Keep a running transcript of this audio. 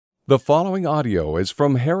The following audio is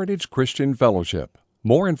from Heritage Christian Fellowship.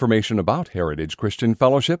 More information about Heritage Christian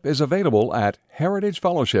Fellowship is available at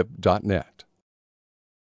heritagefellowship.net.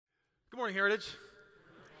 Good morning, Heritage.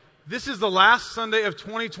 This is the last Sunday of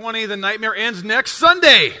 2020. The nightmare ends next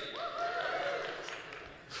Sunday.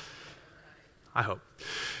 I hope.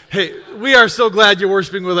 Hey, we are so glad you're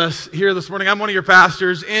worshiping with us here this morning. I'm one of your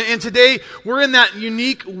pastors, and today we're in that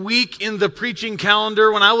unique week in the preaching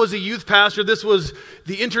calendar. When I was a youth pastor, this was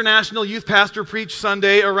the International Youth Pastor Preach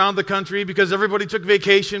Sunday around the country because everybody took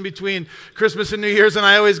vacation between Christmas and New Year's, and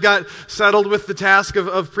I always got settled with the task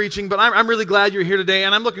of preaching. But I'm really glad you're here today,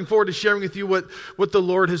 and I'm looking forward to sharing with you what the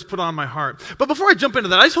Lord has put on my heart. But before I jump into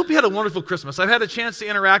that, I just hope you had a wonderful Christmas. I've had a chance to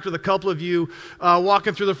interact with a couple of you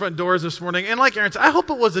walking through the front doors this morning, and like Aaron said, I hope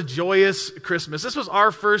it was a joyous Christmas. This was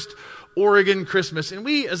our first Oregon Christmas, and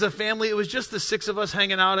we as a family, it was just the six of us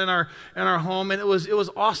hanging out in our home, and it was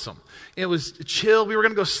awesome. It was chill. We were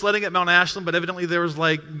going to go sledding at Mount Ashland, but evidently there was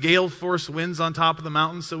like gale force winds on top of the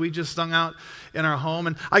mountain, so we just hung out in our home.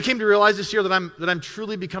 And I came to realize this year that I'm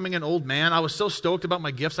truly becoming an old man. I was so stoked about my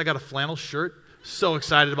gifts. I got a flannel shirt. So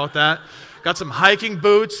excited about that. Got some hiking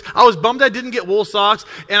boots. I was bummed I didn't get wool socks,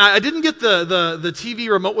 and I didn't get the TV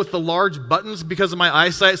remote with the large buttons because of my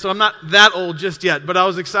eyesight, so I'm not that old just yet, but I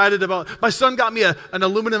was excited about. My son got me an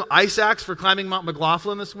aluminum ice axe for climbing Mount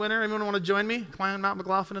McLaughlin this winter. Anyone want to join me climbing Mount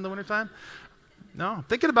McLaughlin in the wintertime? No?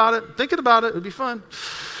 Thinking about it. It would be fun.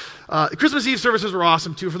 Christmas Eve services were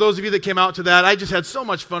awesome too. For those of you that came out to that, I just had so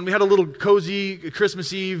much fun. We had a little cozy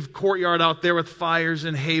Christmas Eve courtyard out there with fires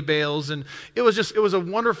and hay bales, and it was a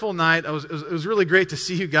wonderful night. It was really great to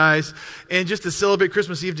see you guys and just to celebrate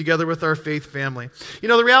Christmas Eve together with our faith family. You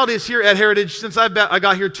know, the reality is here at Heritage, since I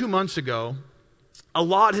got here 2 months ago, a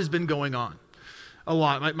lot has been going on. A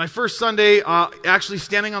lot. My first Sunday actually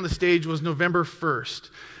standing on the stage was November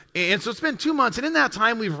 1st. And so it's been 2 months, and in that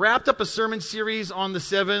time, we've wrapped up a sermon series on the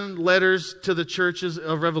 7 letters to the churches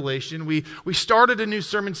of Revelation. We started a new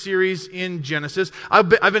sermon series in Genesis. I've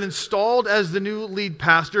been installed as the new lead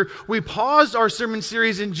pastor. We paused our sermon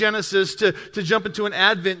series in Genesis to jump into an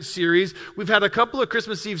Advent series. We've had a couple of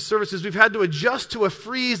Christmas Eve services. We've had to adjust to a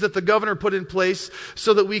freeze that the governor put in place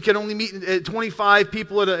so that we can only meet at 25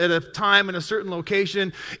 people at a time in a certain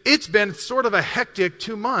location. It's been sort of a hectic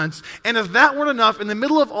 2 months, and if that weren't enough, in the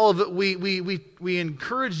middle of all of it, we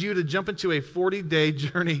encourage you to jump into a 40-day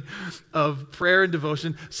journey of prayer and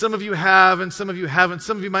devotion. Some of you have, and some of you haven't.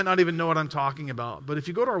 Some of you might not even know what I'm talking about. But if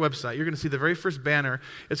you go to our website, you're going to see the very first banner.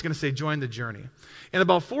 It's going to say, Join the Journey. And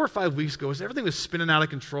about 4 or 5 weeks ago, as everything was spinning out of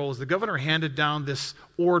control, as the governor handed down this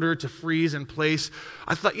order to freeze in place,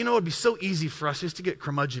 I thought, it would be so easy for us just to get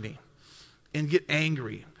curmudgeon-y and get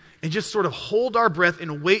angry and just sort of hold our breath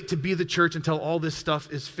and wait to be the church until all this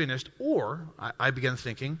stuff is finished. Or, I began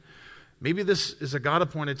thinking, maybe this is a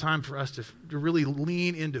God-appointed time for us to really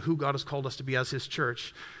lean into who God has called us to be as His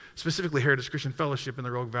church, specifically Heritage Christian Fellowship in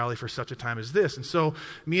the Rogue Valley for such a time as this. And so,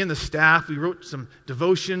 me and the staff, we wrote some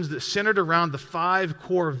devotions that centered around the 5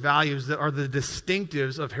 core values that are the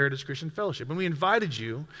distinctives of Heritage Christian Fellowship. And we invited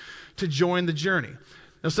you to join the journey.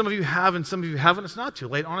 Now, some of you have and some of you haven't. It's not too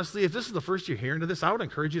late. Honestly, if this is the first you're hearing of this, I would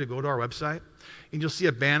encourage you to go to our website, and you'll see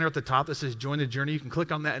a banner at the top that says Join the Journey. You can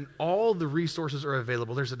click on that, and all the resources are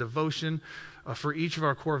available. There's a devotion for each of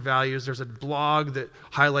our core values. There's a blog that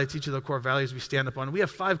highlights each of the core values we stand up on. We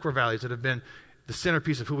have 5 core values that have been the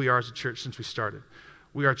centerpiece of who we are as a church since we started.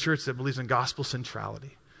 We are a church that believes in gospel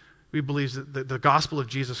centrality. We believe that the gospel of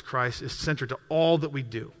Jesus Christ is centered to all that we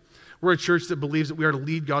do. We're a church that believes that we are to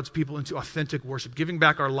lead God's people into authentic worship, giving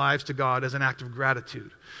back our lives to God as an act of gratitude.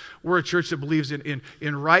 We're a church that believes in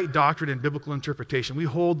right doctrine and biblical interpretation. We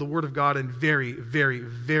hold the Word of God in very, very,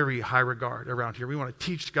 very high regard around here. We want to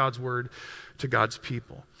teach God's Word to God's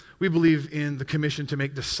people. We believe in the commission to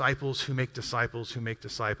make disciples who make disciples who make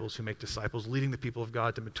disciples who make disciples, leading the people of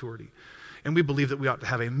God to maturity. And we believe that we ought to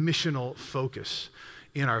have a missional focus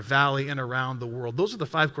in our valley and around the world. Those are the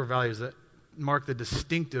 5 core values that mark the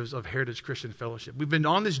distinctives of Heritage Christian Fellowship. We've been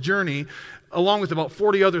on this journey along with about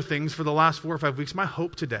 40 other things for the last 4 or 5 weeks. My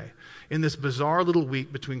hope today in this bizarre little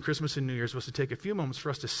week between Christmas and New Year's was to take a few moments for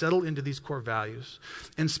us to settle into these core values,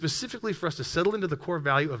 and specifically for us to settle into the core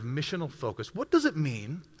value of missional focus. What does it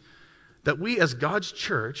mean that we as God's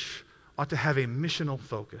church ought to have a missional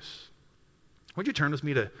focus? Would you turn with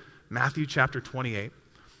me to Matthew chapter 28?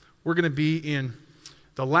 We're going to be in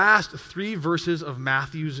the last 3 verses of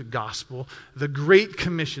Matthew's gospel, the Great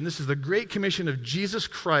Commission. This is the Great Commission of Jesus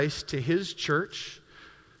Christ to His church.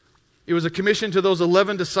 It was a commission to those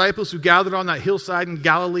 11 disciples who gathered on that hillside in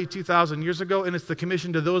Galilee 2,000 years ago, and it's the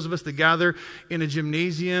commission to those of us that gather in a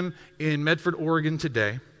gymnasium in Medford, Oregon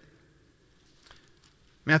today.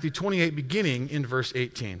 Matthew 28, beginning in verse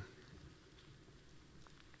 18.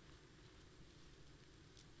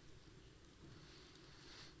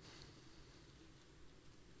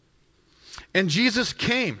 And Jesus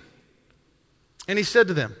came, and he said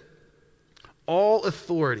to them, all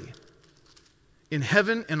authority in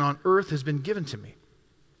heaven and on earth has been given to me.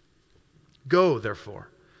 Go, therefore,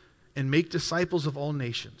 and make disciples of all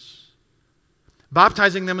nations,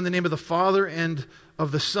 baptizing them in the name of the Father and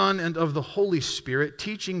of the Son and of the Holy Spirit,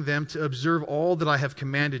 teaching them to observe all that I have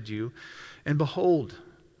commanded you. And behold,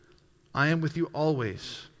 I am with you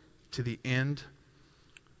always to the end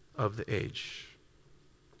of the age.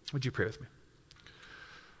 Would you pray with me?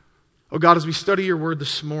 Oh God, as we study your word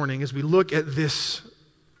this morning, as we look at this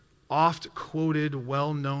oft-quoted,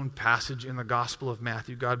 well-known passage in the Gospel of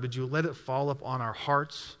Matthew, God, would you let it fall upon our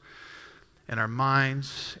hearts and our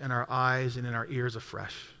minds and our eyes and in our ears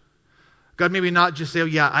afresh. God, maybe not just say, oh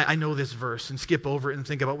yeah, I know this verse and skip over it and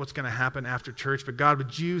think about what's going to happen after church, but God,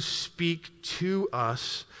 would you speak to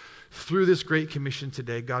us through this Great Commission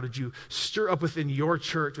today? God, would you stir up within your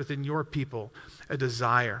church, within your people, a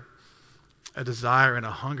desire and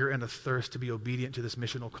a hunger and a thirst to be obedient to this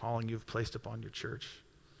missional calling you've placed upon your church.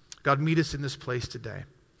 God, meet us in this place today.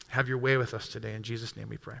 Have your way with us today. In Jesus' name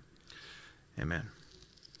we pray. Amen.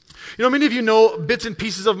 You know, many of you know bits and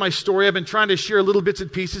pieces of my story. I've been trying to share little bits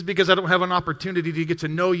and pieces because I don't have an opportunity to get to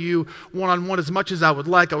know you one-on-one as much as I would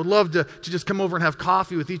like. I would love to just come over and have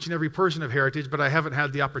coffee with each and every person of Heritage, but I haven't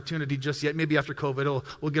had the opportunity just yet. Maybe after COVID,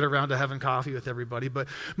 we'll get around to having coffee with everybody. But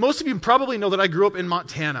most of you probably know that I grew up in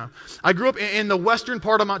Montana. I grew up in the western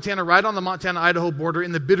part of Montana, right on the Montana-Idaho border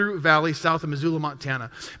in the Bitterroot Valley, south of Missoula,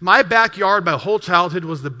 Montana. My backyard, my whole childhood,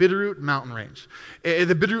 was the Bitterroot Mountain Range.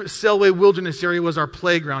 The Bitterroot-Selway Wilderness area was our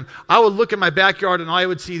playground. I would look at my backyard and I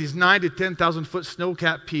would see these 9,000 to 10,000 foot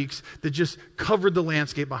snow-capped peaks that just covered the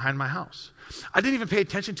landscape behind my house. I didn't even pay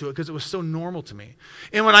attention to it because it was so normal to me.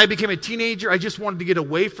 And when I became a teenager, I just wanted to get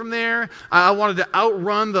away from there. I wanted to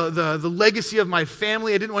outrun the legacy of my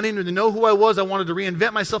family. I didn't want anyone to know who I was. I wanted to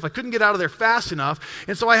reinvent myself. I couldn't get out of there fast enough.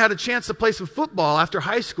 And so I had a chance to play some football after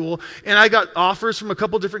high school. And I got offers from a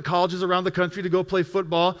couple different colleges around the country to go play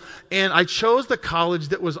football. And I chose the college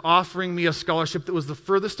that was offering me a scholarship that was the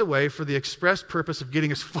furthest away for the express purpose of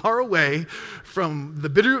getting as far away from the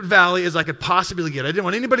Bitterroot Valley as I could possibly get. I didn't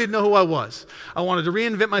want anybody to know who I was. I wanted to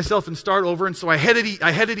reinvent myself and start over, and so I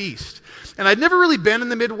headed east. And I'd never really been in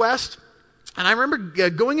the Midwest, and I remember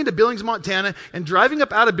going into Billings, Montana, and driving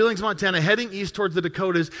up out of Billings, Montana, heading east towards the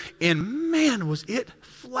Dakotas, and man, was it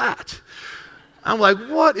flat. I'm like,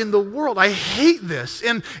 what in the world? I hate this.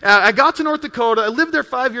 And I got to North Dakota. I lived there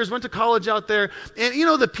 5 years, went to college out there. And, you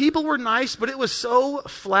know, the people were nice, but it was so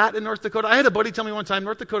flat in North Dakota. I had a buddy tell me one time,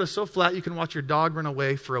 North Dakota is so flat you can watch your dog run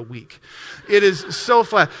away for a week. It is so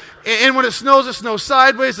flat. And when it snows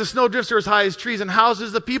sideways. The snow drifts are as high as trees and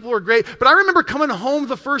houses. The people were great. But I remember coming home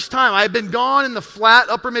the first time. I had been gone in the flat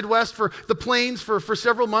upper Midwest for the plains for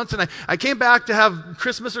several months. And I came back to have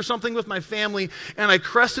Christmas or something with my family. And I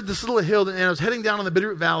crested this little hill, and I was heading down in the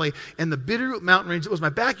Bitterroot Valley, and the Bitterroot Mountain Range, it was my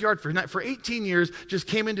backyard for 18 years, just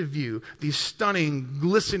came into view, these stunning,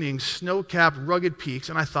 glistening, snow-capped, rugged peaks,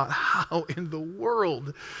 and I thought, how in the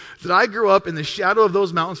world did I grow up in the shadow of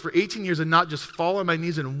those mountains for 18 years and not just fall on my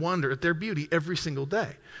knees and wonder at their beauty every single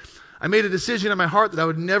day? I made a decision in my heart that I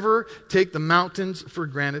would never take the mountains for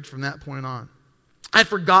granted from that point on. I'd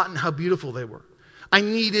forgotten how beautiful they were. I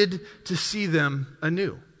needed to see them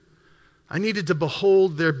anew. I needed to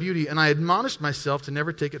behold their beauty, and I admonished myself to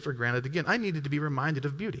never take it for granted again. I needed to be reminded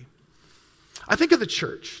of beauty. I think of the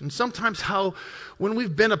church, and sometimes how when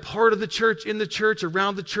we've been a part of the church, in the church,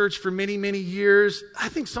 around the church for many, many years, I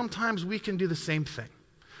think sometimes we can do the same thing.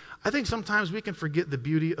 I think sometimes we can forget the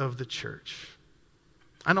beauty of the church.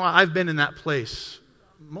 I know I've been in that place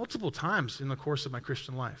multiple times in the course of my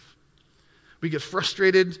Christian life. We get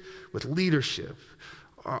frustrated with leadership.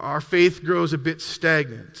 Our faith grows a bit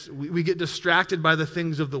stagnant. We get distracted by the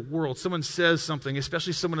things of the world. Someone says something,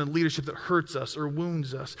 especially someone in leadership that hurts us or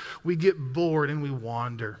wounds us. We get bored and we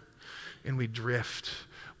wander and we drift.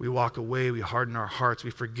 We walk away. We harden our hearts.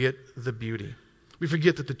 We forget the beauty. We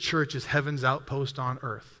forget that the church is heaven's outpost on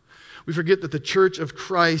earth. We forget that the church of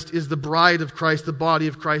Christ is the bride of Christ, the body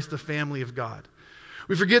of Christ, the family of God.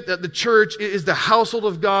 We forget that the church is the household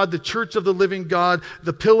of God, the church of the living God,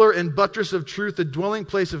 the pillar and buttress of truth, the dwelling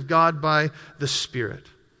place of God by the Spirit.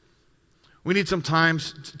 We need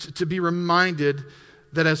sometimes to be reminded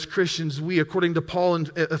that as Christians, we, according to Paul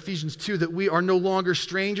in Ephesians 2, that we are no longer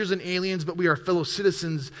strangers and aliens, but we are fellow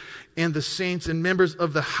citizens and the saints and members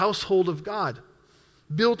of the household of God,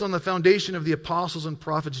 built on the foundation of the apostles and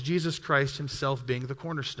prophets, Jesus Christ himself being the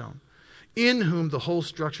cornerstone. in whom the whole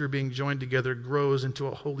structure being joined together grows into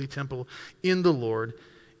a holy temple in the Lord.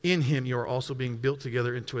 In him you are also being built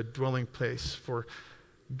together into a dwelling place for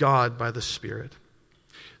God by the Spirit.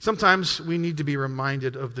 Sometimes we need to be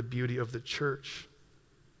reminded of the beauty of the church.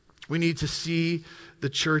 We need to see the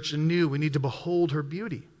church anew. We need to behold her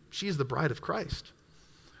beauty. She is the bride of Christ.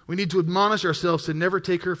 We need to admonish ourselves to never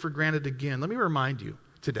take her for granted again. Let me remind you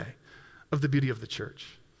today of the beauty of the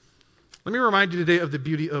church. Let me remind you today of the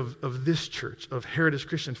beauty of this church, of Heritage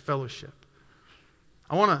Christian Fellowship.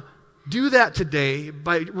 I want to do that today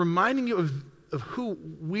by reminding you of who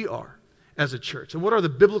we are as a church and what are the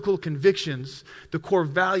biblical convictions, the core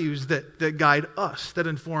values that guide us, that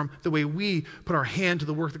inform the way we put our hand to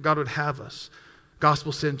the work that God would have us.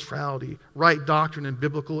 Gospel centrality, right doctrine and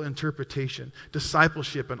biblical interpretation,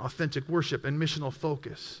 discipleship and authentic worship and missional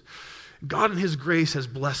focus. God in his grace has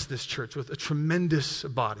blessed this church with a tremendous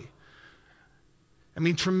body. I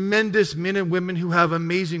mean, tremendous men and women who have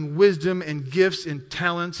amazing wisdom and gifts and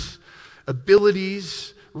talents,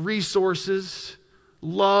 abilities, resources,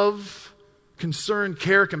 love, concern,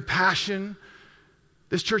 care, compassion.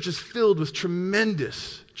 This church is filled with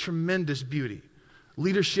tremendous, tremendous beauty.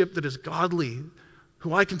 Leadership that is godly,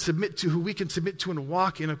 who I can submit to, who we can submit to and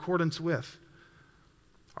walk in accordance with.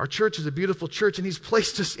 Our church is a beautiful church, and he's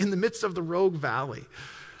placed us in the midst of the Rogue Valley.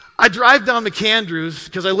 I drive down McAndrews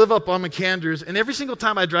because I live up on McAndrews, and every single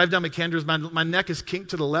time I drive down McAndrews, my neck is kinked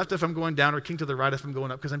to the left if I'm going down or kinked to the right if I'm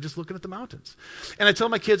going up because I'm just looking at the mountains. And I tell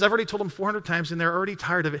my kids, I've already told them 400 times, and they're already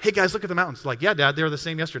tired of it. Hey, guys, look at the mountains. Like, yeah, Dad, they were the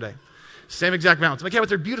same yesterday. Same exact mountains. I'm like, yeah, but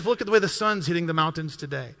they're beautiful. Look at the way the sun's hitting the mountains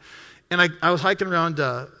today. And I was hiking around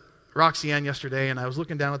Roxy Ann yesterday, and I was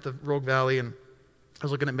looking down at the Rogue Valley, and I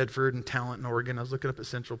was looking at Medford and Talent and Oregon. I was looking up at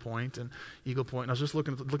Central Point and Eagle Point, and I was just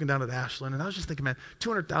looking down at Ashland, and I was just thinking, man,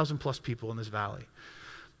 200,000 plus people in this valley.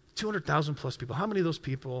 200,000 plus people. How many of those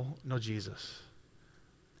people know Jesus?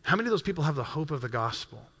 How many of those people have the hope of the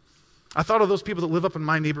gospel? I thought of those people that live up in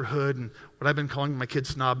my neighborhood and what I've been calling my kids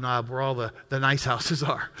Snob Knob, where all the nice houses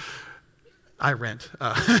are. I rent.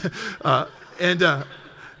 And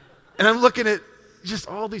I'm looking at just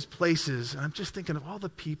all these places, and I'm just thinking of all the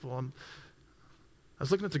people. I was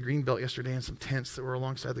looking at the Greenbelt yesterday and some tents that were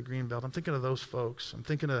alongside the Greenbelt. I'm thinking of those folks. I'm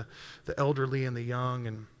thinking of the elderly and the young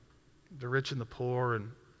and the rich and the poor.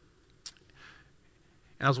 And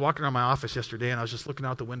I was walking around my office yesterday, and I was just looking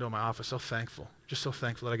out the window of my office, so thankful. Just so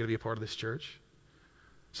thankful that I get to be a part of this church.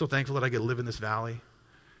 So thankful that I get to live in this valley.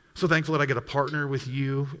 So thankful that I get to partner with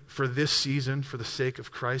you for this season, for the sake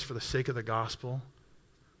of Christ, for the sake of the gospel.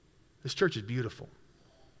 This church is beautiful.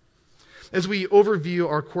 As we overview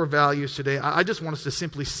our core values today, I just want us to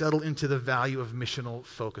simply settle into the value of missional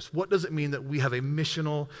focus. What does it mean that we have a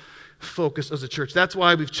missional focus as a church? That's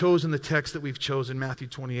why we've chosen the text that we've chosen, Matthew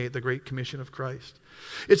 28, the Great Commission of Christ.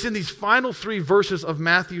 It's in these final 3 verses of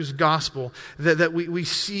Matthew's gospel that we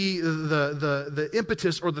see the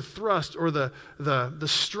impetus or the thrust or the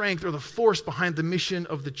strength or the force behind the mission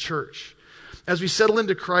of the church. As we settle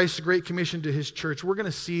into Christ's Great Commission to his church, we're going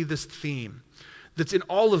to see this theme that's in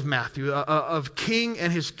all of Matthew, of King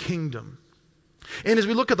and his kingdom. And as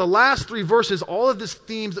we look at the last 3 verses, all of these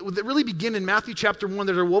themes that really begin in Matthew chapter 1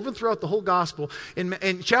 that are woven throughout the whole gospel,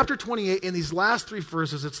 in chapter 28, in these last 3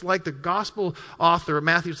 verses, it's like the gospel author,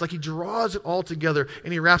 Matthew, it's like he draws it all together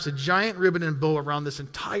and he wraps a giant ribbon and bow around this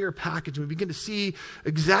entire package. And we begin to see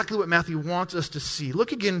exactly what Matthew wants us to see.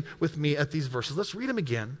 Look again with me at these verses. Let's read them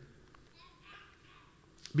again.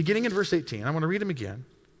 Beginning in verse 18. I want to read them again.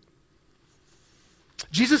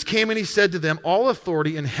 Jesus came and he said to them, "All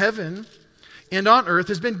authority in heaven and on earth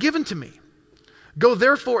has been given to me. Go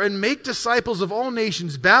therefore and make disciples of all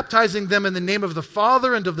nations, baptizing them in the name of the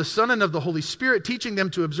Father and of the Son and of the Holy Spirit, teaching them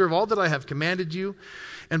to observe all that I have commanded you.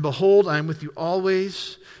 And behold, I am with you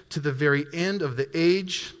always to the very end of the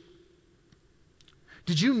age."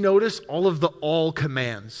 Did you notice all of the all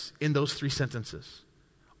commands in those 3 sentences?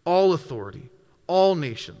 All authority, all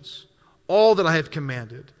nations, all that I have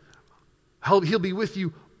commanded. He'll be with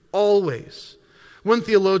you always. One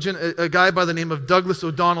theologian, a guy by the name of Douglas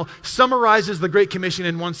O'Donnell, summarizes the Great Commission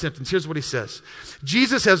in one sentence. Here's what he says.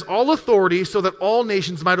 Jesus has all authority so that all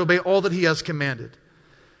nations might obey all that he has commanded.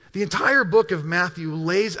 The entire book of Matthew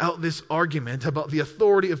lays out this argument about the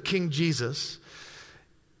authority of King Jesus,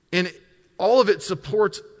 and all of it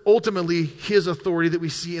supports ultimately his authority that we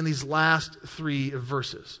see in these last 3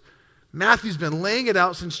 verses. Matthew's been laying it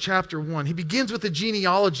out since chapter 1. He begins with the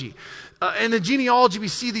genealogy. In the genealogy, we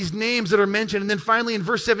see these names that are mentioned. And then finally, in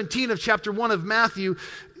verse 17 of chapter 1 of Matthew,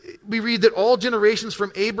 we read that all generations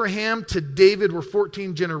from Abraham to David were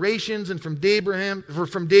 14 generations. And from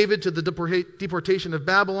David to the deportation of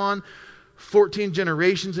Babylon, 14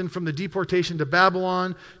 generations, and from the deportation to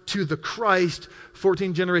Babylon to the Christ,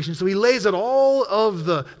 14 generations. So he lays out all of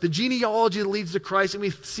the genealogy that leads to Christ, and we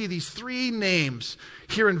see these three names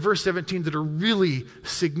here in verse 17 that are really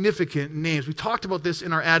significant names. We talked about this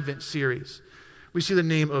in our Advent series. We see the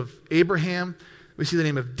name of Abraham, we see the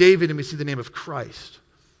name of David, and we see the name of Christ.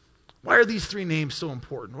 Why are these three names so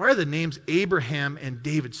important? Why are the names Abraham and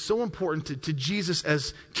David so important to Jesus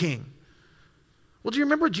as king? Well, do you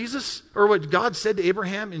remember Jesus, or what God said to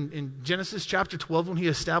Abraham in Genesis chapter 12 when he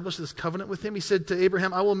established this covenant with him? He said to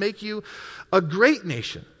Abraham, I will make you a great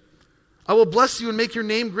nation. I will bless you and make your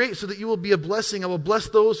name great so that you will be a blessing. I will bless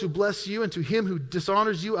those who bless you, and to him who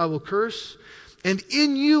dishonors you I will curse. And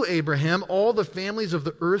in you, Abraham, all the families of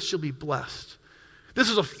the earth shall be blessed.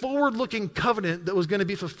 This is a forward-looking covenant that was going to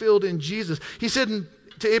be fulfilled in Jesus. He said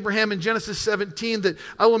to Abraham in Genesis 17 that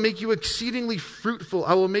I will make you exceedingly fruitful.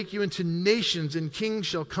 I will make you into nations, and kings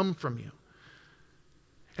shall come from you.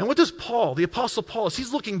 And what does Paul, the Apostle Paul, as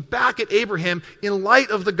he's looking back at Abraham in light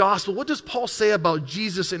of the gospel, what does Paul say about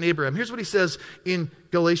Jesus and Abraham? Here's what he says in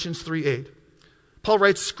Galatians 3:8. Paul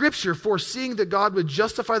writes, Scripture, foreseeing that God would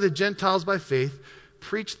justify the Gentiles by faith,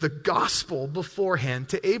 preached the gospel beforehand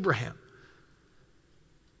to Abraham,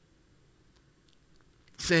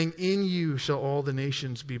 saying, in you shall all the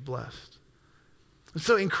nations be blessed. And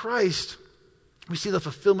so in Christ, we see the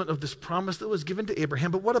fulfillment of this promise that was given to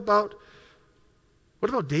Abraham. But what about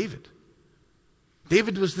David?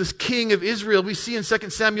 David was this king of Israel. We see in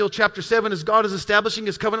 2 Samuel chapter 7, as God is establishing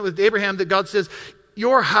his covenant with Abraham, that God says,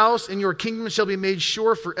 your house and your kingdom shall be made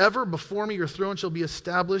sure forever. Before me your throne shall be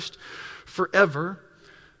established forever.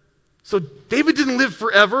 So David didn't live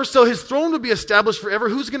forever, so his throne would be established forever.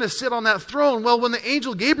 Who's going to sit on that throne? Well, when the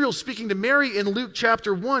angel Gabriel is speaking to Mary in Luke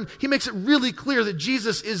chapter 1, he makes it really clear that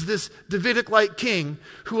Jesus is this Davidic-like king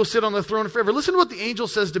who will sit on the throne forever. Listen to what the angel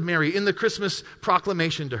says to Mary in the Christmas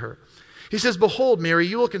proclamation to her. He says, behold, Mary,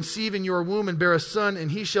 you will conceive in your womb and bear a son,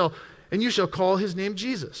 and you shall call his name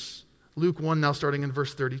Jesus. Luke 1, now starting in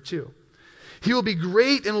verse 32. He will be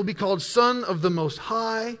great and will be called Son of the Most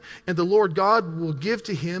High, and the Lord God will give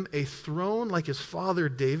to him a throne like his father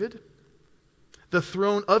David, the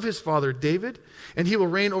throne of his father David, and he will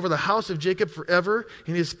reign over the house of Jacob forever,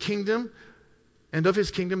 and his kingdom, and of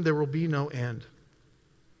his kingdom there will be no end.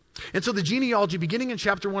 And so the genealogy, beginning in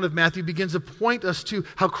chapter 1 of Matthew, begins to point us to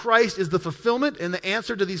how Christ is the fulfillment and the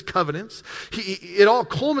answer to these covenants. It all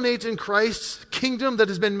culminates in Christ's kingdom that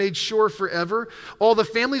has been made sure forever. All the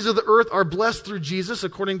families of the earth are blessed through Jesus,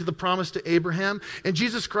 according to the promise to Abraham. And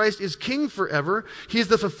Jesus Christ is king forever. He is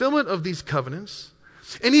the fulfillment of these covenants.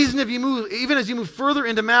 And even as you move further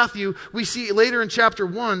into Matthew, we see later in chapter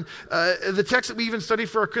 1, the text that we even studied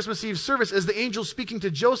for our Christmas Eve service, as the angel speaking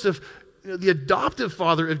to Joseph, the adoptive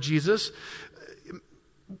father of Jesus,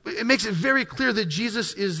 it makes it very clear that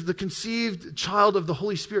Jesus is the conceived child of the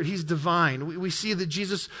Holy Spirit. He's divine. We see that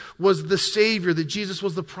Jesus was the Savior, that Jesus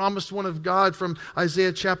was the promised one of God from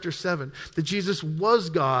Isaiah chapter 7, that Jesus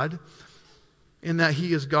was God and that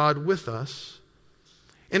he is God with us.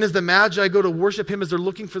 And as the Magi go to worship him, as they're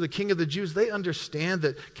looking for the king of the Jews, they understand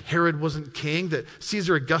that Herod wasn't king, that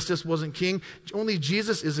Caesar Augustus wasn't king. Only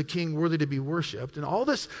Jesus is a king worthy to be worshipped. And all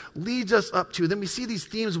this leads us up to, then we see these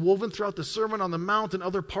themes woven throughout the Sermon on the Mount and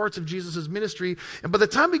other parts of Jesus' ministry. And by the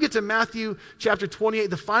time we get to Matthew chapter 28,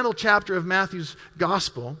 the final chapter of Matthew's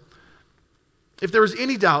gospel, if there was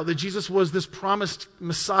any doubt that Jesus was this promised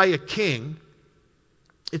Messiah king,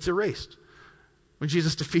 it's erased when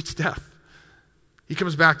Jesus defeats death. He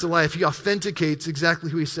comes back to life. He authenticates exactly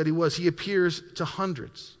who he said he was. He appears to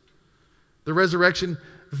hundreds. The resurrection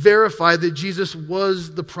verified that Jesus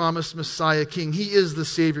was the promised Messiah king. He is the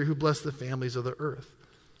Savior who blessed the families of the earth.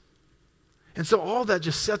 And so all that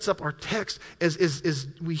just sets up our text as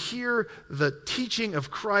we hear the teaching of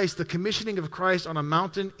Christ, the commissioning of Christ on a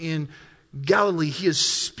mountain in Galilee. He is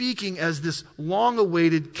speaking as this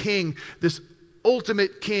long-awaited king, this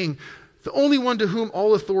ultimate king, the only one to whom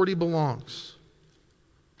all authority belongs.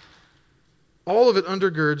 All of it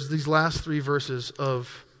undergirds these last three verses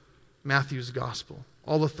of Matthew's gospel.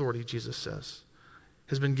 All authority, Jesus says,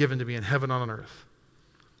 has been given to me in heaven and on earth.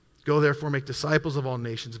 Go therefore, make disciples of all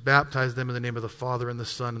nations, baptize them in the name of the Father and the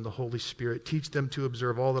Son and the Holy Spirit. Teach them to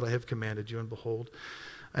observe all that I have commanded you, and behold,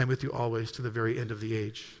 I am with you always to the very end of the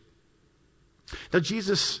age. Now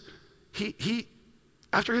Jesus, he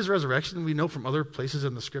after his resurrection, we know from other places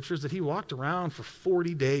in the scriptures that he walked around for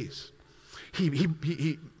 40 days.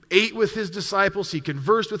 He ate with his disciples, he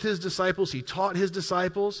conversed with his disciples, he taught his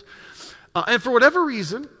disciples. And for whatever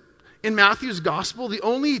reason, in Matthew's gospel, the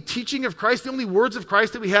only teaching of Christ, the only words of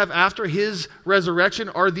Christ that we have after his resurrection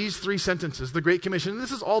are these three sentences, the Great Commission. And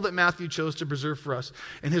this is all that Matthew chose to preserve for us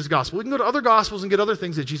in his gospel. We can go to other gospels and get other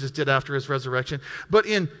things that Jesus did after his resurrection. But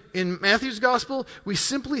in Matthew's gospel, we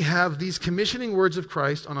simply have these commissioning words of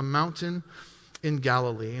Christ on a mountain in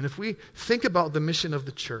Galilee. And if we think about the mission of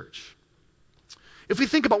the church, if we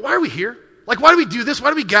think about why are we here? Like, why do we do this? Why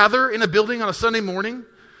do we gather in a building on a Sunday morning?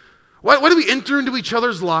 Why do we enter into each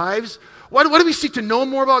other's lives? Why do we seek to know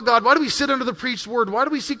more about God? Why do we sit under the preached word? Why do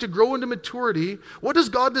we seek to grow into maturity? What does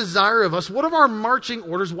God desire of us? What are our marching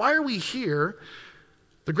orders? Why are we here?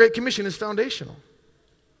 The Great Commission is foundational.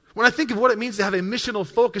 When I think of what it means to have a missional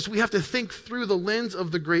focus, we have to think through the lens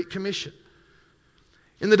of the Great Commission.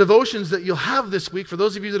 In the devotions that you'll have this week, for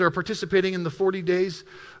those of you that are participating in the 40 days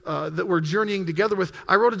that we're journeying together with,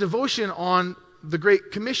 I wrote a devotion on the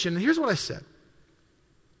Great Commission, and here's what I said.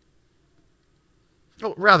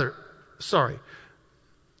 Oh, rather, sorry.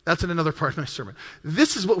 That's in another part of my sermon.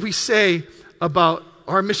 This is what we say about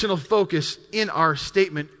our missional focus in our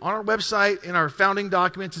statement on our website, in our founding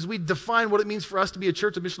documents, as we define what it means for us to be a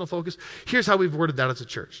church of missional focus. Here's how we've worded that as a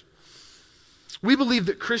church. We believe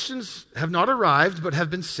that Christians have not arrived, but have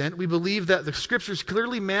been sent. We believe that the scriptures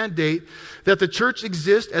clearly mandate that the church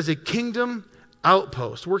exists as a kingdom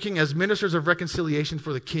outpost, working as ministers of reconciliation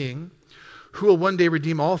for the king, who will one day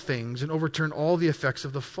redeem all things and overturn all the effects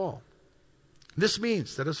of the fall. This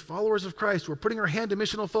means that as followers of Christ, we're putting our hand to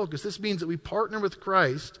missional focus. This means that we partner with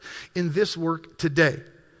Christ in this work today,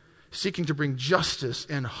 seeking to bring justice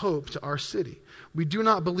and hope to our city. We do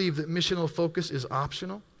not believe that missional focus is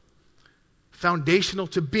optional. Foundational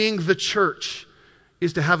to being the church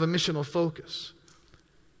is to have a missional focus.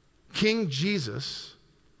 King Jesus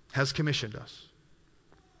has commissioned us.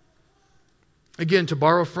 Again, to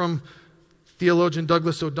borrow from theologian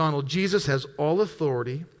Douglas O'Donnell, Jesus has all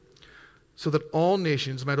authority so that all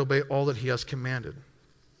nations might obey all that he has commanded.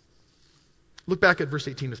 Look back at verse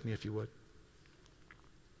 18 with me, if you would.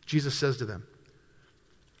 Jesus says to them,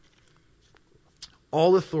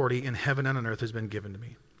 all authority in heaven and on earth has been given to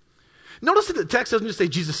me. Notice that the text doesn't just say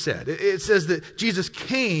Jesus said. It says that Jesus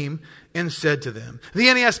came and said to them. The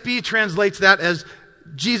NASB translates that as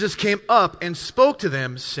Jesus came up and spoke to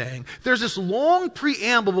them, saying, there's this long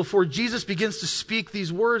preamble before Jesus begins to speak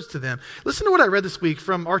these words to them. Listen to what I read this week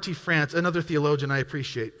from R.T. France, another theologian I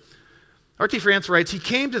appreciate. R.T. France writes, he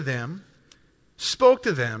came to them, spoke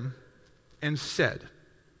to them, and said.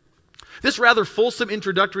 This rather fulsome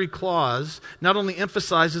introductory clause not only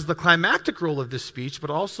emphasizes the climactic role of this speech, but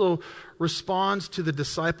also responds to the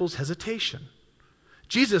disciples' hesitation.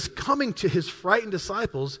 Jesus coming to his frightened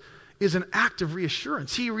disciples is an act of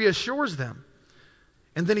reassurance. He reassures them.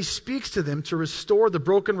 And then he speaks to them to restore the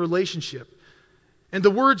broken relationship. And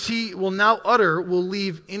the words he will now utter will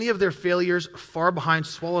leave any of their failures far behind,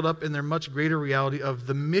 swallowed up in their much greater reality of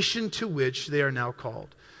the mission to which they are now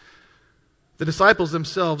called. The disciples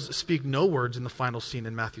themselves speak no words in the final scene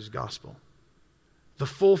in Matthew's gospel. The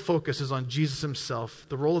full focus is on Jesus himself.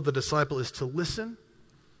 The role of the disciple is to listen,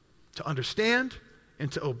 to understand,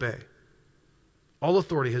 and to obey. All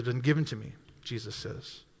authority has been given to me, Jesus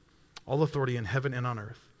says. All authority in heaven and on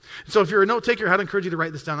earth. So if you're a note taker, I'd encourage you to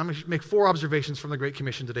write this down. I'm going to make 4 observations from the Great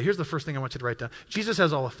Commission today. Here's the first thing I want you to write down. Jesus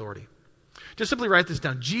has all authority. Just simply write this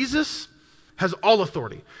down. Jesus has all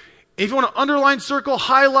authority. If you want to underline, circle,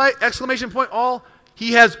 highlight, exclamation point, all,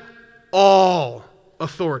 he has all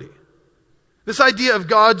authority. This idea of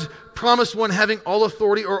God's promised one having all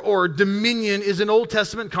authority or dominion is an Old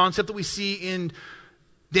Testament concept that we see in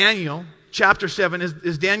Daniel chapter 7.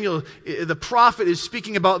 As Daniel, the prophet, is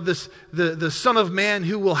speaking about this, the Son of Man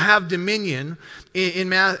who will have dominion in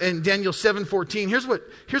Daniel 7:14.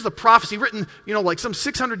 Here's the prophecy written, like some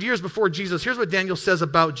 600 years before Jesus. Here's what Daniel says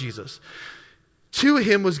about Jesus. To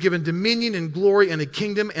him was given dominion and glory and a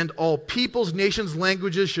kingdom, and all peoples, nations,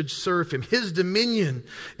 languages should serve him. His dominion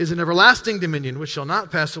is an everlasting dominion which shall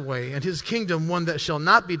not pass away, and his kingdom one that shall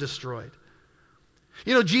not be destroyed.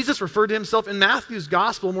 Jesus referred to himself in Matthew's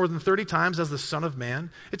gospel more than 30 times as the Son of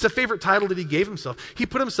Man. It's a favorite title that he gave himself. He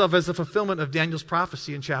put himself as the fulfillment of Daniel's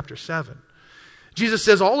prophecy in chapter 7. Jesus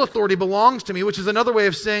says, all authority belongs to me, which is another way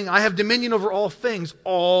of saying, I have dominion over all things,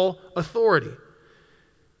 all authority.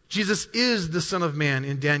 Jesus is the Son of Man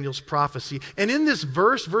in Daniel's prophecy. And in this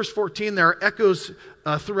verse 14, there are echoes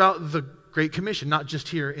throughout the Great Commission, not just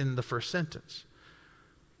here in the first sentence.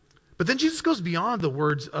 But then Jesus goes beyond the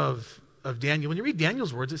words of Daniel. When you read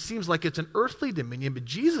Daniel's words, it seems like it's an earthly dominion, but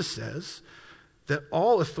Jesus says that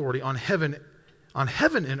all authority on heaven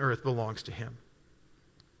and earth belongs to him.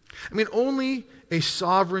 Only a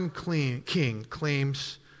sovereign king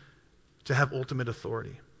claims to have ultimate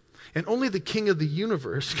authority. And only the King of the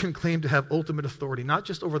universe can claim to have ultimate authority, not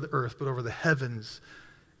just over the earth, but over the heavens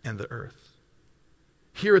and the earth.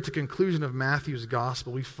 Here at the conclusion of Matthew's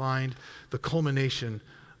gospel, we find the culmination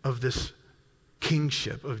of this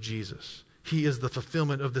kingship of Jesus. He is the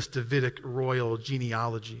fulfillment of this Davidic royal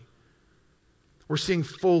genealogy. We're seeing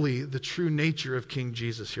fully the true nature of King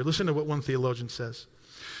Jesus here. Listen to what one theologian says.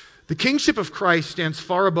 The kingship of Christ stands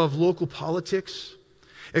far above local politics,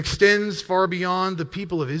 extends far beyond the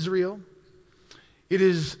people of Israel. It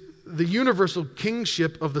is the universal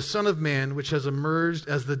kingship of the Son of Man which has emerged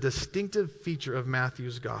as the distinctive feature of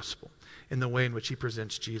Matthew's gospel in the way in which he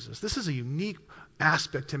presents Jesus. This is a unique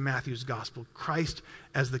aspect to Matthew's gospel, Christ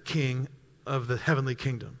as the king of the heavenly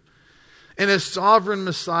kingdom. And as sovereign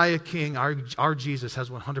Messiah King, our Jesus has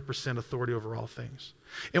 100% authority over all things.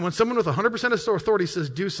 And when someone with 100% authority says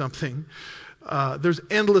do something, there's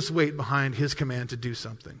endless weight behind his command to do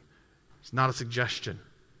something. It's not a suggestion.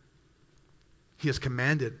 He has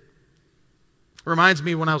commanded. It reminds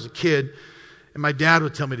me when I was a kid and my dad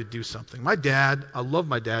would tell me to do something. My dad, I love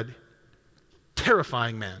my dad,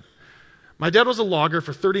 terrifying man. My dad was a logger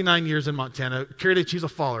for 39 years in Montana. He's a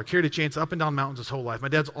faller, carried a chainsaw up and down mountains his whole life. My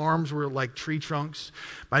dad's arms were like tree trunks.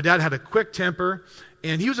 My dad had a quick temper,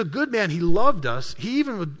 and he was a good man. He loved us. He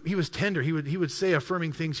was tender. He would say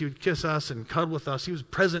affirming things. He would kiss us and cuddle with us. He was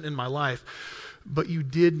present in my life. But you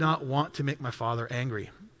did not want to make my father angry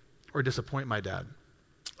or disappoint my dad.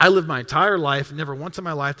 I lived my entire life, never once in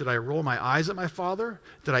my life did I roll my eyes at my father,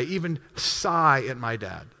 did I even sigh at my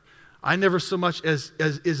dad. I never so much as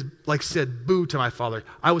like said boo to my father.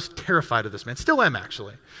 I was terrified of this man. Still am,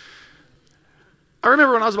 actually. I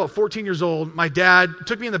remember when I was about 14 years old, my dad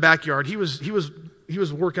took me in the backyard. He was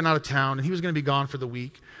working out of town, and he was going to be gone for the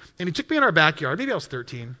week. And he took me in our backyard. Maybe I was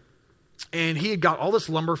 13. And he had got all this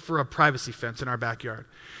lumber for a privacy fence in our backyard.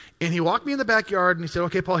 And he walked me in the backyard, and he said,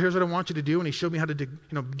 okay, Paul, here's what I want you to do. And he showed me how to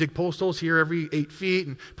dig post holes here every 8 feet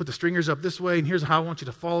and put the stringers up this way. And here's how I want you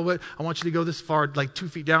to follow it. I want you to go this far, like 2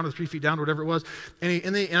 feet down or 3 feet down, or whatever it was.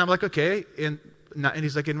 And I'm like, okay. And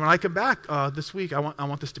he's like, and when I come back this week, I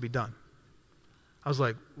want this to be done. I was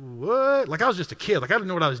like, what? Like I was just a kid. Like I didn't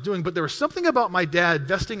know what I was doing. But there was something about my dad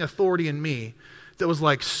vesting authority in me that was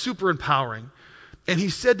like super empowering. And he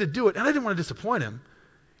said to do it, and I didn't want to disappoint him.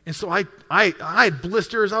 And so I had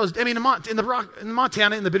blisters. In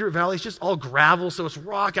Montana, in the Bitterroot Valley, it's just all gravel, so it's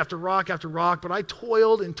rock after rock after rock. But I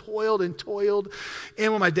toiled and toiled and toiled.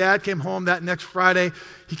 And when my dad came home that next Friday,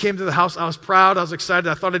 he came to the house. I was proud. I was excited.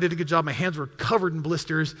 I thought I did a good job. My hands were covered in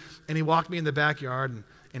blisters. And he walked me in the backyard,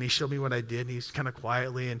 and he showed me what I did. And he's kind of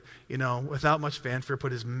quietly and, without much fanfare,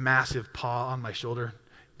 put his massive paw on my shoulder.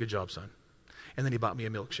 Good job, son. And then he bought me a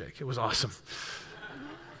milkshake. It was awesome.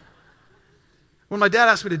 When my dad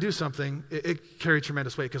asked me to do something, it carried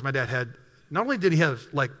tremendous weight because my dad had, not only did he have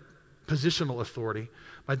like positional authority,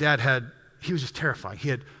 my dad he was just terrifying. He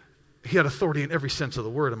had authority in every sense of the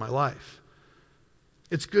word in my life.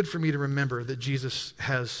 It's good for me to remember that Jesus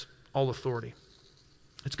has all authority.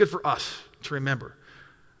 It's good for us to remember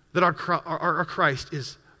that our Christ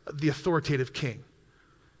is the authoritative king.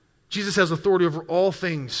 Jesus has authority over all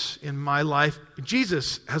things in my life.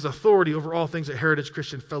 Jesus has authority over all things at Heritage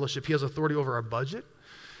Christian Fellowship. He has authority over our budget.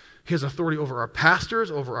 He has authority over our pastors,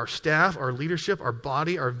 over our staff, our leadership, our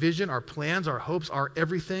body, our vision, our plans, our hopes, our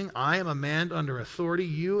everything. I am a man under authority.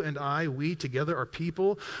 You and I, we together are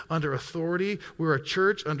people under authority. We're a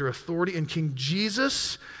church under authority. And King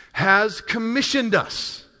Jesus has commissioned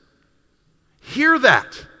us. Hear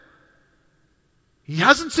that. He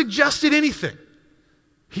hasn't suggested anything.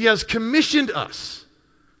 He has commissioned us.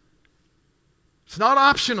 It's not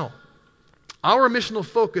optional. Our missional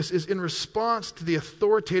focus is in response to the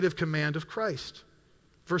authoritative command of Christ.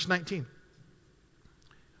 Verse 19.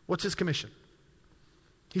 What's his commission?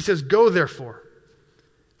 He says, go therefore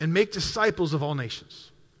and make disciples of all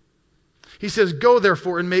nations. He says, go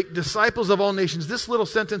therefore and make disciples of all nations. This little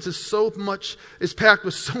sentence is packed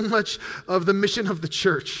with so much of the mission of the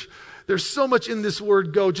church. There's so much in this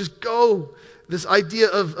word go. Just go. This idea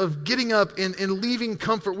of getting up and leaving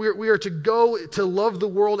comfort. We are to go to love the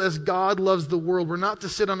world as God loves the world. We're not to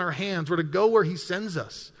sit on our hands. We're to go where he sends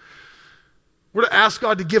us. We're to ask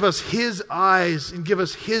God to give us his eyes and give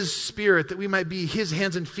us his spirit that we might be his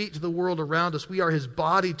hands and feet to the world around us. We are his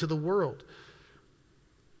body to the world.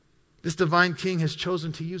 This divine king has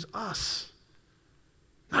chosen to use us.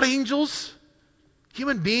 Not angels,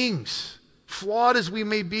 human beings, flawed as we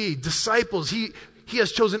may be, disciples. He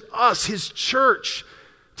has chosen us, his church,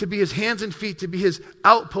 to be his hands and feet, to be his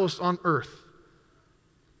outpost on earth.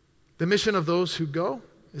 The mission of those who go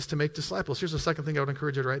is to make disciples. Here's the second thing I would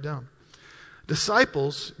encourage you to write down.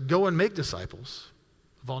 Disciples go and make disciples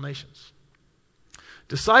of all nations.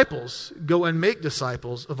 Disciples go and make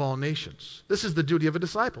disciples of all nations. This is the duty of a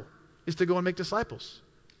disciple, is to go and make disciples.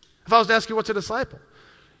 If I was to ask you, what's a disciple?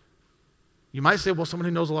 You might say, well, someone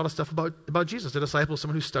who knows a lot of stuff about Jesus. A disciple is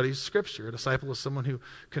someone who studies Scripture. A disciple is someone who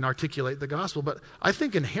can articulate the gospel. But I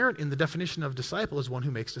think inherent in the definition of disciple is one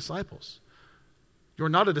who makes disciples. You're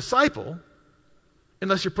not a disciple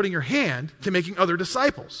unless you're putting your hand to making other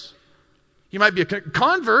disciples. You might be a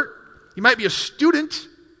convert. You might be a student.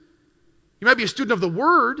 You might be a student of the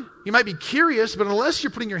Word. You might be curious. But unless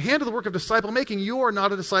you're putting your hand to the work of disciple making, you are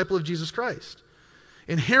not a disciple of Jesus Christ.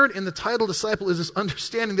 Inherent in the title disciple is this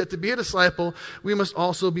understanding that to be a disciple, we must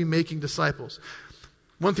also be making disciples.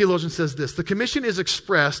 One theologian says this: the commission is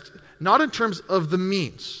expressed not in terms of the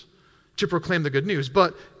means to proclaim the good news,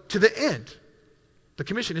 but to the end. The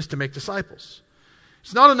commission is to make disciples.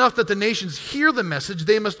 It's not enough that the nations hear the message,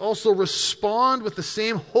 they must also respond with the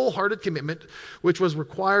same wholehearted commitment which was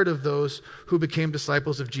required of those who became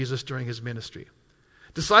disciples of Jesus during his ministry.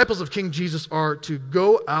 Disciples of King Jesus are to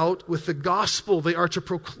go out with the gospel. They are to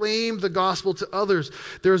proclaim the gospel to others.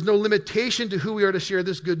 There is no limitation to who we are to share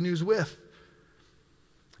this good news with.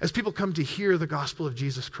 As people come to hear the gospel of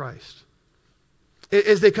Jesus Christ,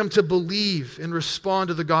 as they come to believe and respond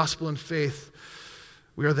to the gospel in faith,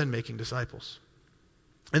 we are then making disciples.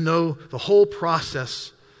 And though the whole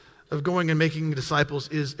process of going and making disciples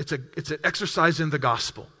it's an exercise in the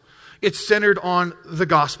gospel. It's centered on the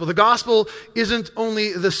gospel. The gospel isn't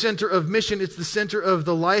only the center of mission, it's the center of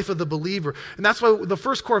the life of the believer. And that's why the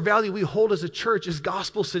first core value we hold as a church is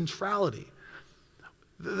gospel centrality.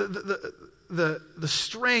 The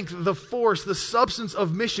strength, the force, the substance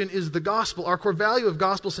of mission is the gospel. Our core value of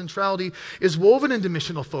gospel centrality is woven into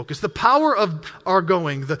missional focus. The power of our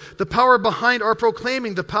going, the power behind our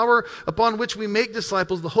proclaiming, the power upon which we make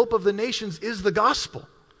disciples, the hope of the nations is the gospel.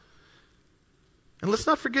 And let's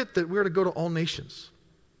not forget that we're to go to all nations.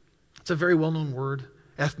 It's a very well-known word,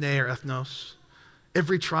 ethne or ethnos.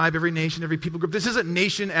 Every tribe, every nation, every people group. This isn't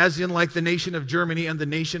nation as in like the nation of Germany and the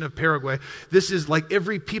nation of Paraguay. This is like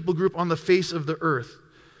every people group on the face of the earth.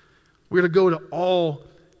 We're to go to all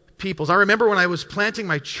peoples. I remember when I was planting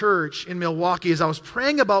my church in Milwaukee, as I was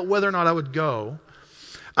praying about whether or not I would go,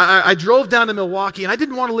 I drove down to Milwaukee, and I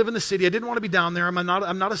didn't want to live in the city. I didn't want to be down there. I'm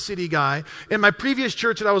not a city guy. In my previous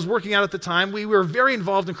church that I was working at the time, we were very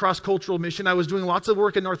involved in cross-cultural mission. I was doing lots of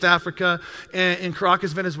work in North Africa, and in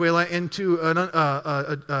Caracas, Venezuela, and to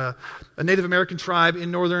a Native American tribe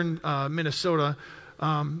in northern Minnesota,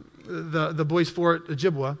 the Boys Fort,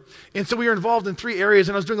 Ojibwa. And so we were involved in 3 areas,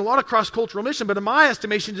 and I was doing a lot of cross-cultural mission. But in my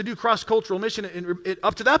estimation, to do cross-cultural mission,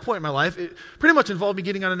 up to that point in my life, it pretty much involved me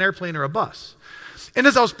getting on an airplane or a bus. And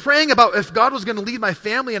as I was praying about if God was going to lead my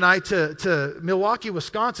family and I to Milwaukee,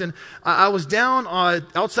 Wisconsin, I was down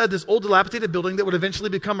outside this old dilapidated building that would eventually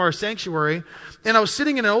become our sanctuary. And I was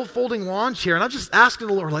sitting in an old folding lawn chair, and I was just asking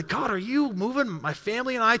the Lord, like, God, are you moving my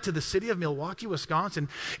family and I to the city of Milwaukee, Wisconsin?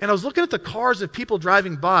 And I was looking at the cars of people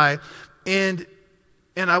driving by, and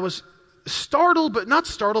I was startled, but not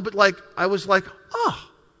startled, but like, I was like, oh.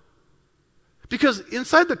 Because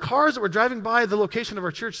inside the cars that were driving by the location of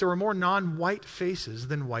our church, there were more non-white faces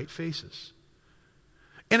than white faces.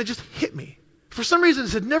 And it just hit me. For some reason,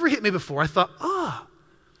 this had never hit me before. I thought,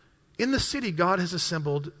 in the city, God has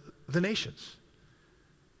assembled the nations.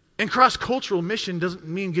 And cross-cultural mission doesn't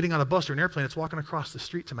mean getting on a bus or an airplane. It's walking across the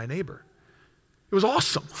street to my neighbor. It was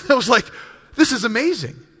awesome. I was like, this is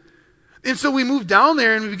amazing. And so we moved down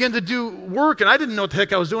there and we began to do work, and I didn't know what the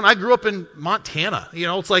heck I was doing. I grew up in Montana.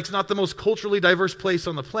 It's not the most culturally diverse place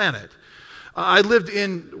on the planet. I lived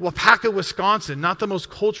in Wapaka, Wisconsin, not the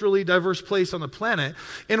most culturally diverse place on the planet.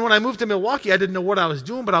 And when I moved to Milwaukee, I didn't know what I was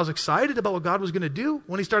doing, but I was excited about what God was going to do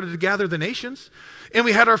when he started to gather the nations. And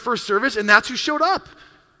we had our first service, and that's who showed up.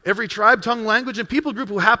 Every tribe, tongue, language, and people group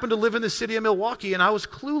who happened to live in the city of Milwaukee, and I was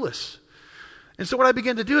clueless. And so what I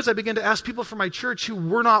began to do is I began to ask people from my church who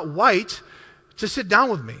were not white to sit down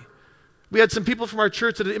with me. We had some people from our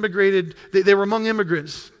church that had immigrated. They were among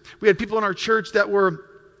immigrants. We had people in our church that were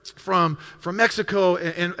from Mexico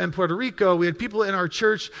and Puerto Rico. We had people in our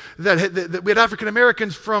church that we had African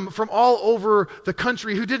Americans from all over the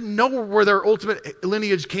country who didn't know where their ultimate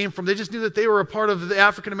lineage came from. They just knew that they were a part of the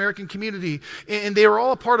African American community, and they were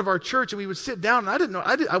all a part of our church. And we would sit down, and I didn't know.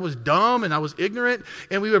 I was dumb and I was ignorant,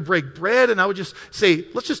 and we would break bread, and I would just say,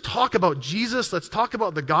 let's just talk about Jesus. Let's talk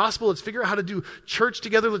about the gospel. Let's figure out how to do church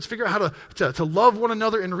together. Let's figure out how to love one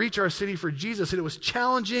another and reach our city for Jesus. And it was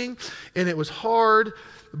challenging, and it was hard,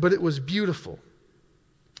 but it was beautiful.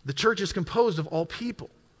 The church is composed of all people.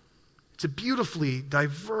 It's a beautifully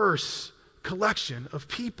diverse collection of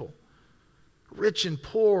people, rich and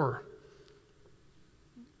poor,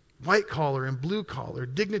 white collar and blue collar,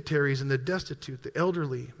 dignitaries and the destitute, the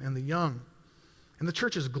elderly and the young. And the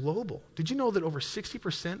church is global. Did you know that over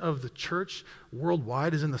 60% of the church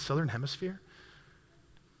worldwide is in the southern hemisphere?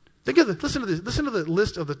 Listen to the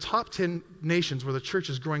list of the top 10 nations where the church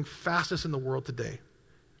is growing fastest in the world today.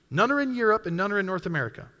 None are in Europe and none are in North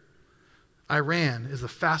America. Iran is the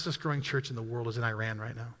fastest growing church in the world, is in Iran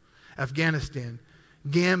right now. Afghanistan,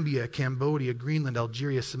 Gambia, Cambodia, Greenland,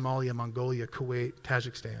 Algeria, Somalia, Mongolia, Kuwait,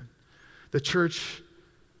 Tajikistan. The church,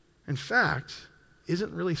 in fact,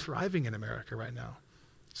 isn't really thriving in America right now.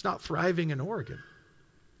 It's not thriving in Oregon.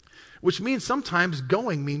 Which means sometimes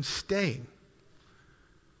going means staying.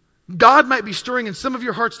 God might be stirring in some of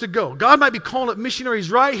your hearts to go. God might be calling up missionaries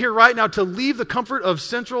right here, right now, to leave the comfort of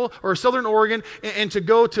central or southern Oregon and to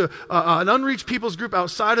go to an unreached people's group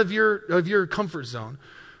outside of your comfort zone.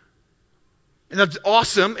 And that's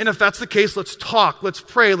awesome. And if that's the case, let's talk, let's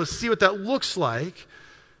pray, let's see what that looks like.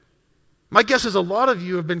 My guess is a lot of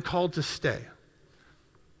you have been called to stay,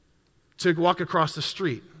 to walk across the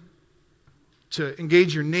street, to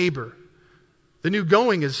engage your neighbor. The new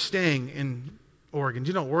going is staying in Oregon. Do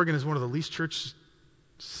you know Oregon is one of the least church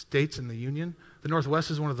states in the Union? The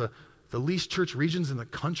Northwest is one of the least church regions in the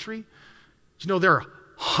country. Do you know there are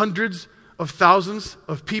hundreds of thousands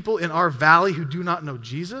of people in our valley who do not know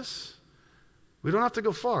Jesus? We don't have to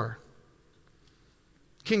go far.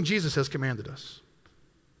 King Jesus has commanded us.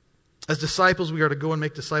 As disciples, we are to go and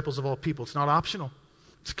make disciples of all people. It's not optional.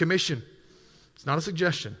 It's a commission. It's not a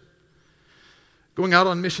suggestion. Going out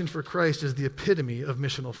on mission for Christ is the epitome of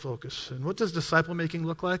missional focus. And what does disciple making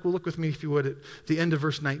look like? Well, look with me, if you would, at the end of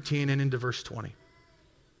verse 19 and into verse 20.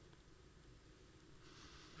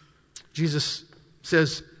 Jesus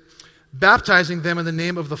says, baptizing them in the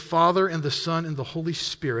name of the Father and the Son and the Holy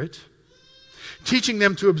Spirit, teaching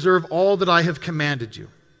them to observe all that I have commanded you.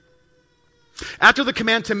 After the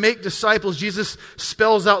command to make disciples, Jesus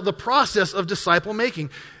spells out the process of disciple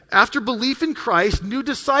making. After belief in Christ, new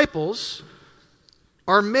disciples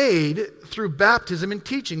are made through baptism and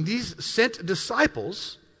teaching. These sent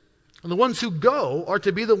disciples, and the ones who go, are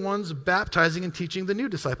to be the ones baptizing and teaching the new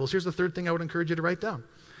disciples. Here's the third thing I would encourage you to write down.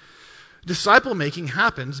 Disciple making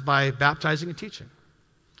happens by baptizing and teaching.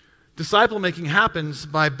 Disciple making happens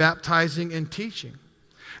by baptizing and teaching.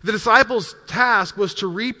 The disciples' task was to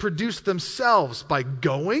reproduce themselves by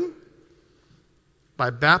going, by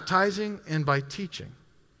baptizing, and by teaching.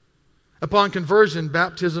 Upon conversion,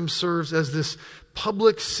 baptism serves as this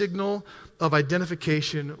public signal of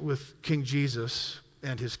identification with King Jesus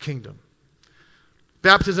and his kingdom.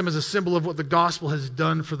 Baptism is a symbol of what the gospel has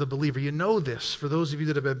done for the believer. You know this, for those of you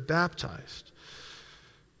that have been baptized.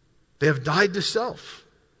 They have died to self.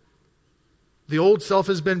 The old self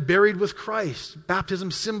has been buried with Christ. Baptism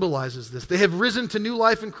symbolizes this. They have risen to new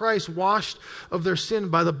life in Christ, washed of their sin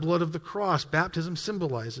by the blood of the cross. Baptism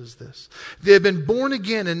symbolizes this. They have been born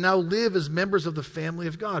again and now live as members of the family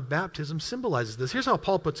of God. Baptism symbolizes this. Here's how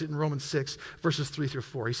Paul puts it in Romans 6, verses 3 through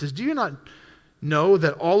 4. He says, do you not know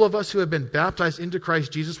that all of us who have been baptized into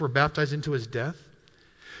Christ Jesus were baptized into his death?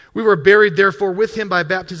 We were buried, therefore, with him by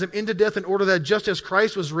baptism into death, in order that just as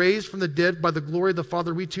Christ was raised from the dead by the glory of the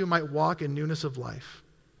Father, we too might walk in newness of life.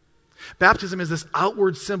 Baptism is this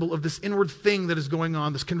outward symbol of this inward thing that is going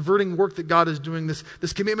on, this converting work that God is doing,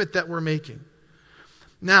 this commitment that we're making.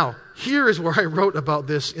 Now, here is where I wrote about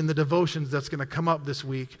this in the devotions that's going to come up this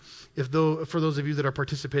week, for those of you that are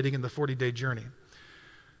participating in the 40-day journey.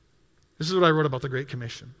 This is what I wrote about the Great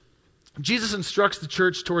Commission. Jesus instructs the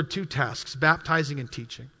church toward two tasks, baptizing and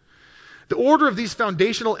teaching. The order of these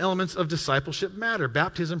foundational elements of discipleship matter.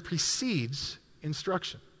 Baptism precedes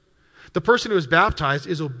instruction. The person who is baptized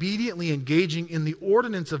is obediently engaging in the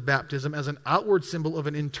ordinance of baptism as an outward symbol of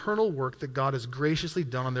an internal work that God has graciously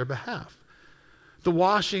done on their behalf. The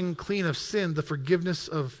washing clean of sin, the forgiveness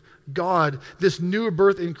of God, this new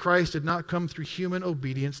birth in Christ did not come through human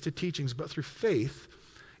obedience to teachings, but through faith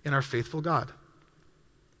in our faithful God.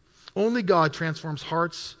 Only God transforms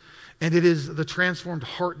hearts, and it is the transformed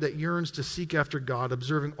heart that yearns to seek after God,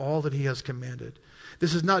 observing all that he has commanded.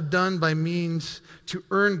 This is not done by means to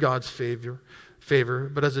earn God's favor,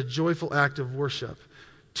 but as a joyful act of worship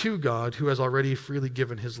to God who has already freely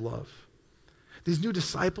given his love. These new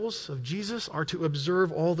disciples of Jesus are to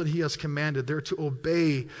observe all that he has commanded. They're to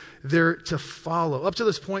obey. They're to follow. Up to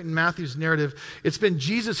this point in Matthew's narrative, it's been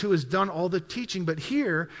Jesus who has done all the teaching, but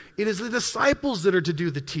here it is the disciples that are to do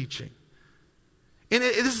the teaching. And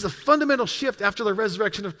this is a fundamental shift after the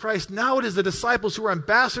resurrection of Christ. Now it is the disciples who are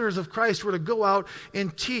ambassadors of Christ who are to go out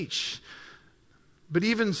and teach. But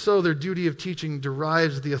even so, their duty of teaching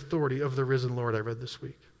derives the authority of the risen Lord, I read this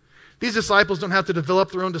week. These disciples don't have to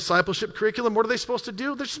develop their own discipleship curriculum. What are they supposed to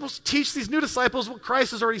do? They're supposed to teach these new disciples what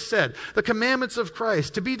Christ has already said, the commandments of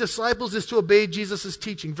Christ. To be disciples is to obey Jesus'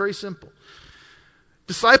 teaching. Very simple.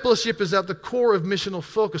 Discipleship is at the core of missional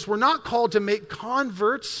focus. We're not called to make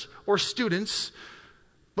converts or students,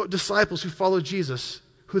 but disciples who follow Jesus,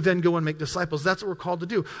 who then go and make disciples. That's what we're called to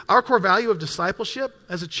do. Our core value of discipleship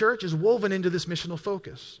as a church is woven into this missional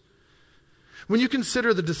focus. When you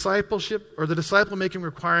consider the discipleship or the disciple-making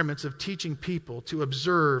requirements of teaching people to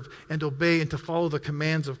observe and obey and to follow the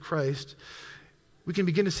commands of Christ, we can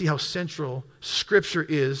begin to see how central Scripture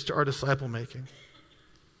is to our disciple-making.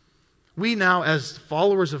 We now, as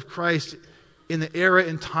followers of Christ, in the era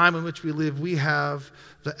and time in which we live, we have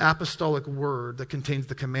the apostolic word that contains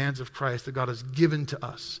the commands of Christ that God has given to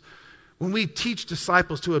us. When we teach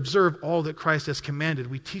disciples to observe all that Christ has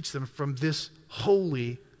commanded, we teach them from this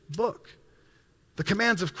holy book. The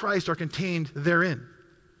commands of Christ are contained therein.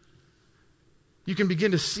 You can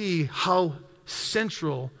begin to see how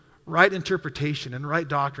central right interpretation and right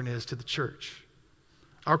doctrine is to the church.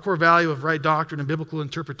 Our core value of right doctrine and biblical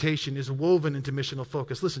interpretation is woven into missional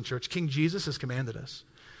focus. Listen, church, King Jesus has commanded us.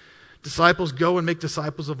 Disciples, go and make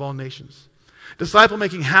disciples of all nations. Disciple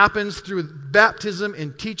making happens through baptism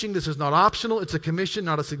and teaching. This is not optional. It's a commission,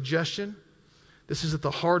 not a suggestion. This is at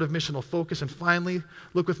the heart of missional focus. And finally,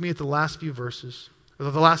 look with me at the last few verses,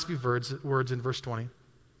 or the last few words in verse 20.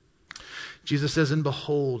 Jesus says, "And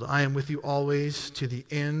behold, I am with you always to the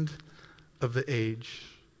end of the age."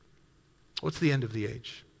 What's the end of the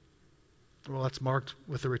age? Well, that's marked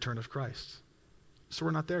with the return of Christ. So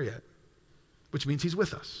we're not there yet, which means he's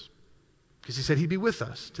with us. Because he said he'd be with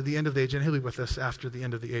us to the end of the age, and he'll be with us after the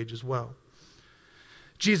end of the age as well.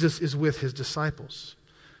 Jesus is with his disciples.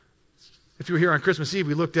 If you were here on Christmas Eve,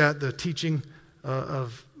 we looked at the teaching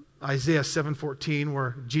of Isaiah 7:14,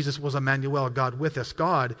 where Jesus was Emmanuel, God with us.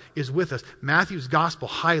 God is with us. Matthew's gospel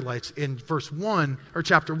highlights in verse 1, or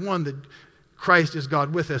chapter 1, that Christ is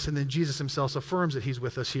God with us, and then Jesus himself affirms that he's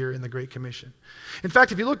with us here in the Great Commission. In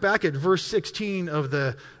fact, if you look back at verse 16 of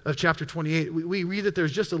chapter 28, we read that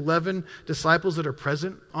there's just 11 disciples that are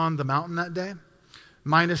present on the mountain that day,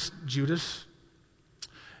 minus Judas.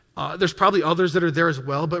 There's probably others that are there as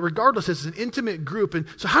well, but regardless, it's an intimate group. And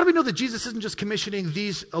so how do we know that Jesus isn't just commissioning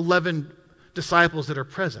these 11 disciples that are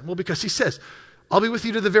present? Well, because he says, I'll be with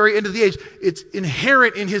you to the very end of the age. It's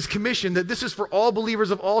inherent in his commission that this is for all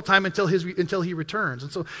believers of all time until he returns.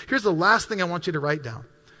 And so here's the last thing I want you to write down.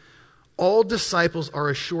 All disciples are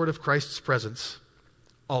assured of Christ's presence,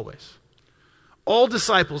 always. All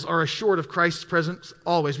disciples are assured of Christ's presence,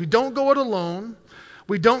 always. We don't go it alone.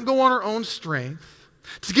 We don't go on our own strength.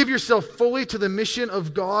 To give yourself fully to the mission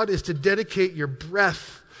of God is to dedicate your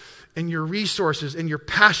breath and your resources and your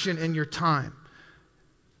passion and your time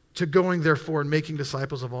to going, therefore, and making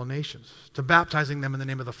disciples of all nations, to baptizing them in the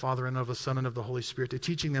name of the Father and of the Son and of the Holy Spirit, to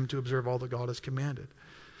teaching them to observe all that God has commanded.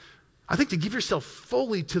 I think to give yourself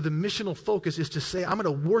fully to the missional focus is to say, I'm going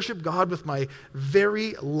to worship God with my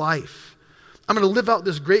very life. I'm going to live out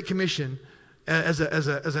this great commission as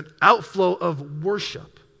an outflow of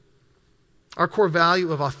worship. Our core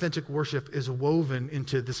value of authentic worship is woven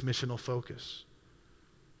into this missional focus.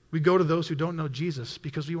 We go to those who don't know Jesus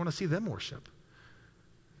because we want to see them worship.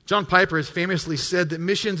 John Piper has famously said that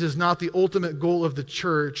missions is not the ultimate goal of the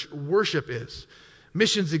church, worship is.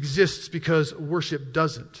 Missions exists because worship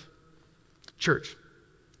doesn't. Church,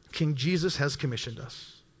 King Jesus has commissioned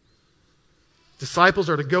us. Disciples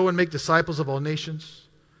are to go and make disciples of all nations.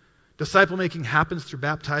 Disciple making happens through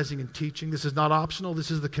baptizing and teaching. This is not optional. This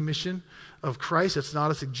is the commission of Christ. It's not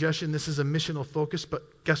a suggestion. This is a missional focus.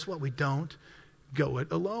 But guess what? We don't go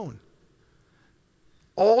it alone.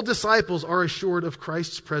 All disciples are assured of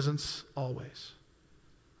Christ's presence always.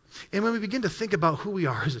 And when we begin to think about who we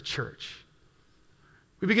are as a church,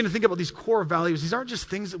 we begin to think about these core values. These aren't just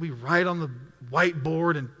things that we write on the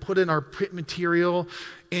whiteboard and put in our print material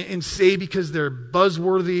and say because they're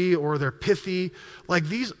buzzworthy or they're pithy. Like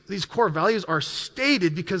these core values are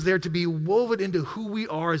stated because they're to be woven into who we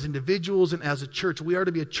are as individuals and as a church. We are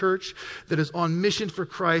to be a church that is on mission for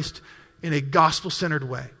Christ in a gospel-centered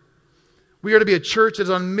way. We are to be a church that is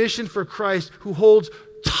on mission for Christ who holds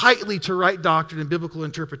tightly to right doctrine and biblical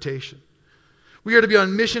interpretation. We are to be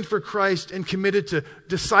on mission for Christ and committed to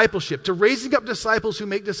discipleship, to raising up disciples who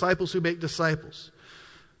make disciples who make disciples.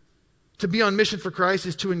 To be on mission for Christ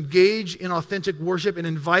is to engage in authentic worship and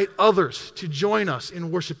invite others to join us in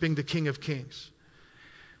worshiping the King of Kings.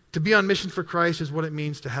 To be on mission for Christ is what it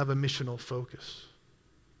means to have a missional focus.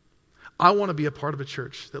 I want to be a part of a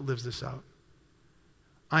church that lives this out.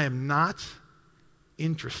 I am not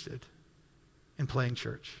interested in playing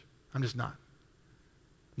church. I'm just not.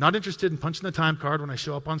 Not interested in punching the time card when I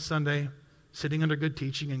show up on Sunday, sitting under good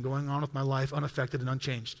teaching and going on with my life unaffected and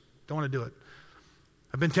unchanged. Don't want to do it.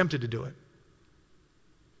 I've been tempted to do it.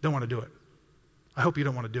 Don't want to do it. I hope you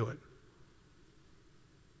don't want to do it.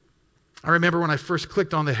 I remember when I first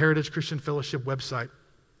clicked on the Heritage Christian Fellowship website.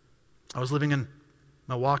 I was living in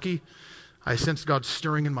Milwaukee. I sensed God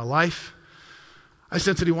stirring in my life. I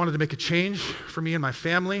sensed that He wanted to make a change for me and my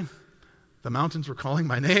family. The mountains were calling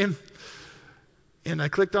my name. And I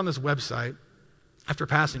clicked on this website after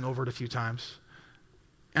passing over it a few times.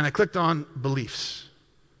 And I clicked on beliefs.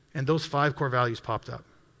 And those 5 core values popped up.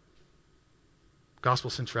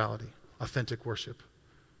 Gospel centrality, authentic worship,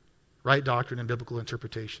 right doctrine and biblical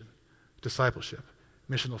interpretation, discipleship,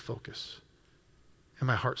 missional focus. And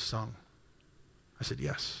my heart sung. I said,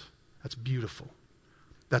 yes, that's beautiful.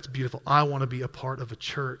 That's beautiful. I want to be a part of a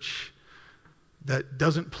church that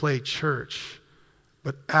doesn't play church,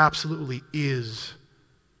 but absolutely is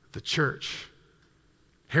the church.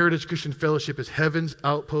 Heritage Christian Fellowship is heaven's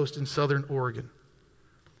outpost in Southern Oregon.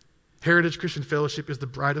 Heritage Christian Fellowship is the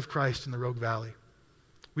bride of Christ in the Rogue Valley.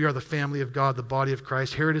 We are the family of God, the body of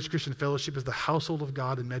Christ. Heritage Christian Fellowship is the household of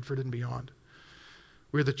God in Medford and beyond.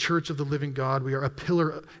 We are the church of the living God. We are a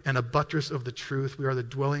pillar and a buttress of the truth. We are the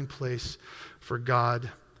dwelling place for God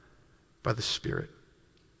by the Spirit.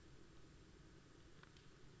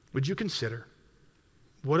 Would you consider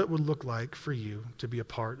what it would look like for you to be a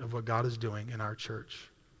part of what God is doing in our church?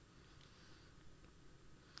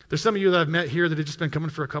 There's some of you that I've met here that have just been coming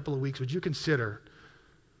for a couple of weeks. Would you consider,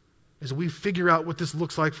 as we figure out what this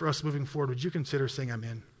looks like for us moving forward, would you consider saying, I'm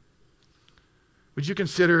in? Would you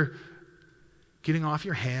consider getting off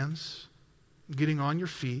your hands, getting on your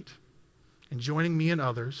feet, and joining me and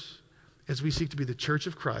others as we seek to be the church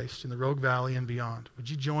of Christ in the Rogue Valley and beyond? Would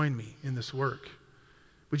you join me in this work?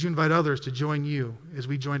 Would you invite others to join you as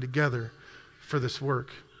we join together for this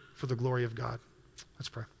work, for the glory of God? Let's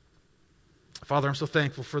pray. Father, I'm so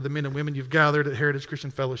thankful for the men and women you've gathered at Heritage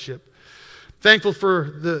Christian Fellowship. Thankful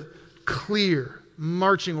for the clear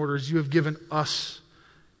marching orders you have given us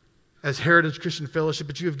as Heritage Christian Fellowship,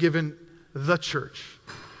 but you have given the church.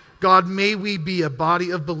 God, may we be a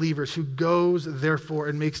body of believers who goes, therefore,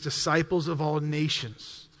 and makes disciples of all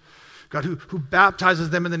nations. God, who baptizes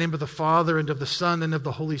them in the name of the Father and of the Son and of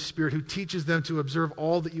the Holy Spirit, who teaches them to observe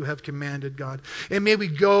all that you have commanded, God. And may we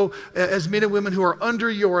go as men and women who are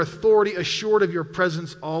under your authority, assured of your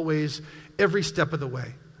presence always, every step of the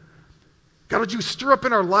way. God, would you stir up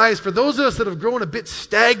in our lives, for those of us that have grown a bit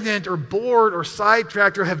stagnant or bored or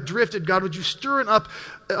sidetracked or have drifted, God, would you stir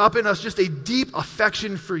up in us just a deep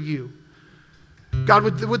affection for you? God,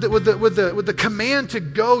 with the command to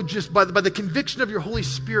go just by the conviction of your Holy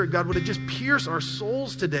Spirit, God, would it just pierce our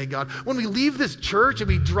souls today, God? When we leave this church and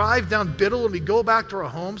we drive down Biddle and we go back to our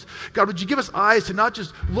homes, God, would you give us eyes to not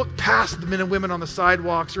just look past the men and women on the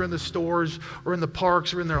sidewalks or in the stores or in the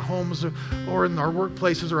parks or in their homes or in our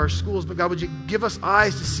workplaces or our schools, but God, would you give us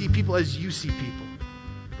eyes to see people as you see people?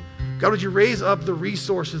 God, would you raise up the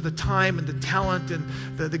resources, the time and the talent and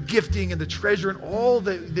the gifting and the treasure and all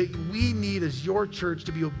that we need as your church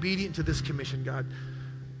to be obedient to this commission, God.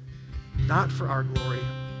 Not for our glory,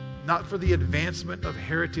 not for the advancement of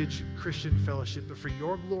Heritage Christian Fellowship, but for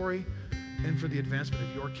your glory and for the advancement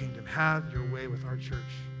of your kingdom. Have your way with our church.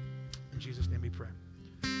 In Jesus' name we pray.